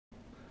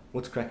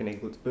What's cracking,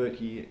 Eagle? It's Bert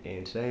here,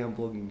 and today I'm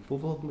vlogging for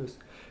Vlogmas.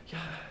 Yeah.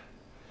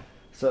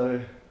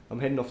 So I'm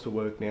heading off to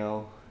work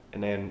now,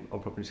 and then I'm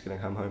probably just gonna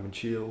come home and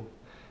chill,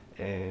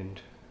 and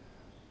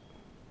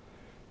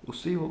we'll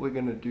see what we're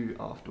gonna do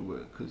after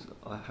work because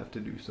I have to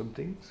do some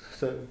things.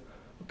 So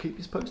I'll keep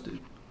you posted.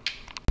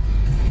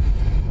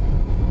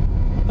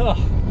 Oh,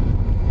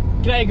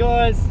 g'day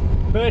guys,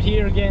 Bert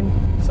here again.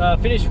 So I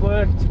finished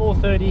work, it's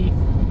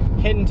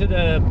 4:30, heading to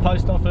the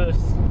post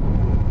office,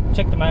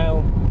 check the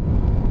mail,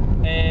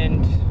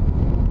 and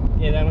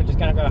yeah, then we're just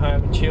gonna go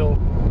home and chill.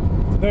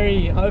 It's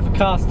very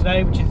overcast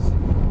today, which is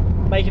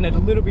making it a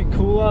little bit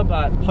cooler,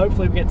 but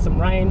hopefully we get some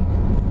rain.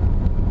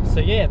 So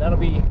yeah, that'll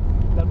be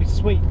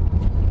sweet.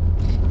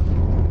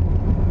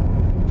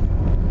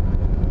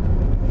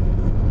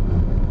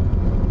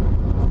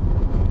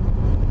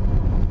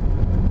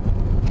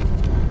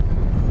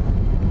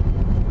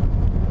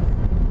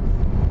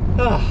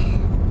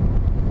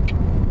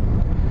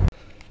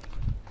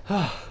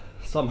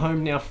 So I'm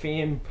home now,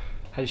 fam.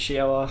 Had a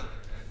shower,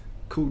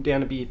 cooled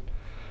down a bit.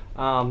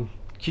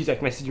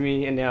 Cusack messaged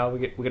me, and now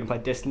we're gonna play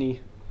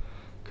Destiny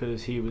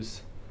because he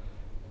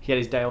had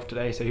his day off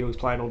today, so he was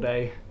playing all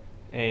day,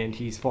 and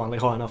he's finally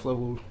high enough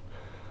level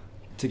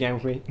to game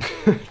with me.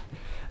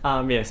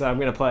 Yeah, so I'm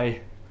gonna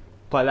play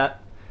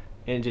that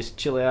and just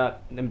chill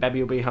out. And then Babby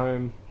will be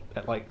home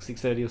at like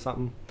 6:30 or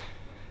something,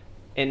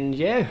 and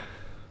yeah,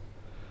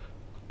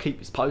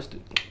 keep us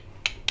posted.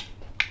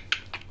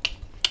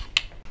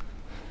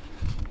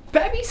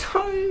 Babby's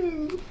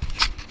home!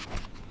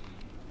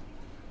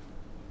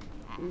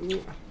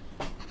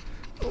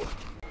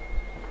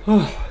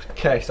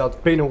 Okay, so it's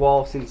been a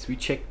while since we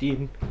checked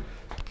in.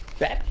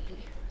 Babby!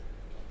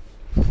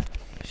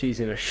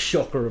 She's in a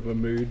shocker of a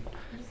mood.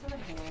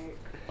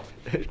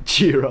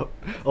 Cheer up.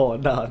 Oh,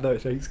 nah, no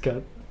thanks,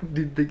 cunt.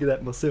 Didn't think of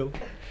that myself.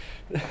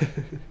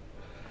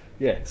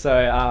 Yeah,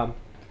 so,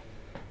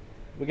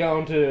 we're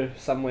going to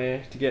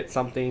somewhere to get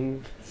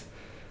something,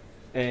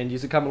 and you're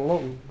coming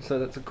along, so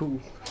that's a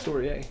cool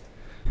story, eh?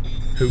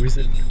 Who is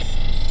it?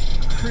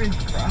 Chris,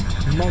 bro.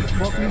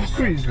 Motherfucking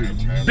Chris,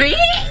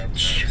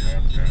 bitch!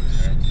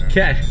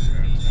 Okay.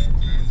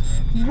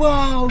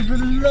 Wow, the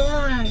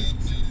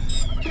lights!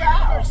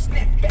 Wow.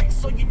 Snap back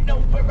so you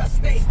know where I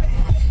stay.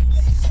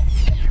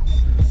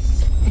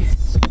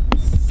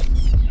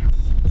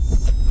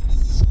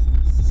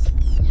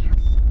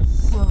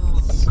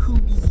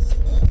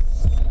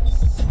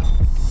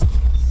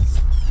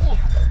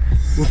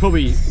 We'll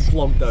probably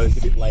vlog those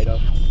a bit later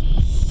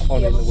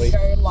on in the week.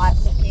 Very light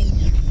looking.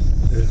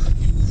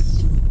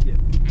 Yeah.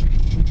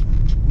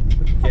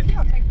 I think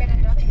I'll take Ben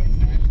and Dottie.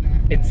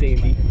 And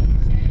Sandy.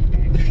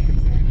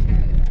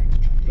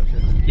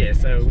 Yeah,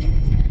 so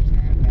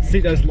see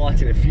those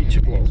lights in a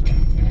future vlog.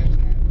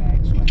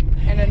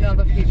 And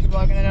another future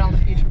vlog and another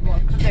future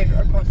vlog because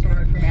they're across the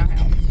road from our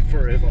house.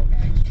 Forever.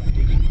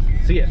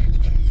 So yeah.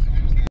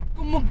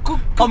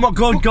 Oh my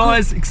god,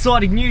 guys,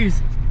 exciting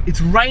news.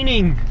 It's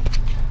raining.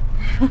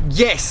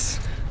 Yes!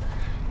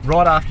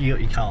 Right after you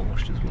got your car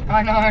washed as well.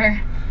 I know.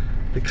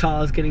 The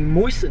car's getting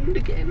moistened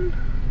again.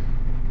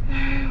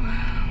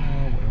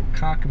 Oh well,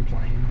 can't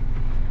complain.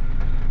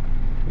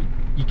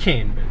 You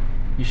can, but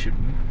you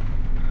shouldn't.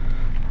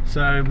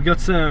 So we got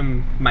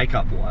some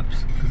makeup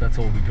wipes, because that's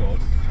all we got.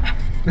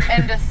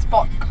 And a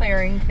spot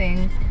clearing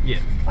thing.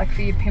 Yeah. Like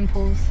for your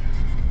pimples.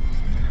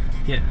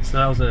 Yeah, so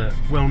that was a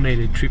well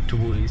needed trip to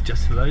Woolies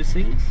just for those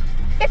things.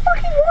 It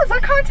fucking was! I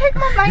can't take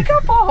my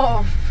makeup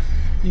off!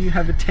 You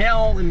have a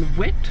towel in the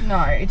wet? No,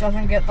 it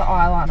doesn't get the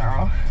eyeliner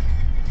off.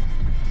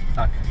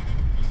 Okay.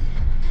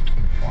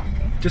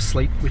 Just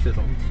sleep with it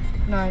on.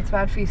 No, it's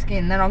bad for your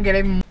skin. Then I'll get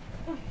even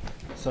more.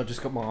 So I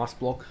just got my ice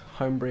block,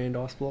 home brand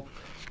ice block.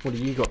 What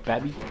do you got,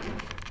 Babby?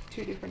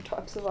 2 different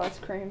types of ice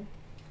cream.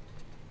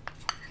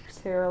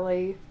 Sara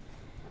Lee,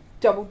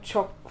 double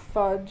choc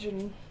fudge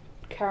and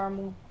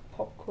caramel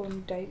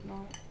popcorn date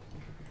night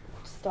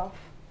stuff.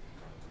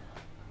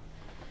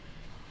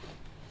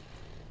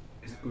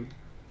 Is it good?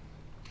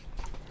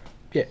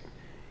 Yeah.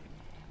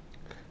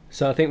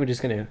 So I think we're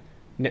just gonna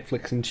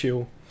Netflix and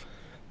chill.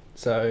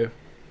 So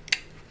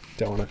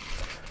don't wanna.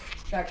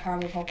 That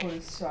caramel popcorn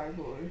is so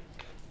good.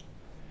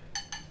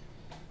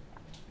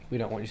 We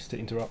don't want you to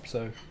interrupt.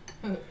 So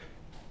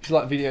if you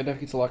like the video, don't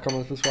forget to like,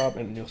 comment, subscribe,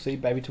 and you'll see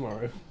Baby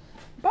tomorrow.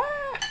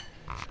 Bye.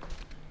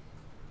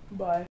 Bye.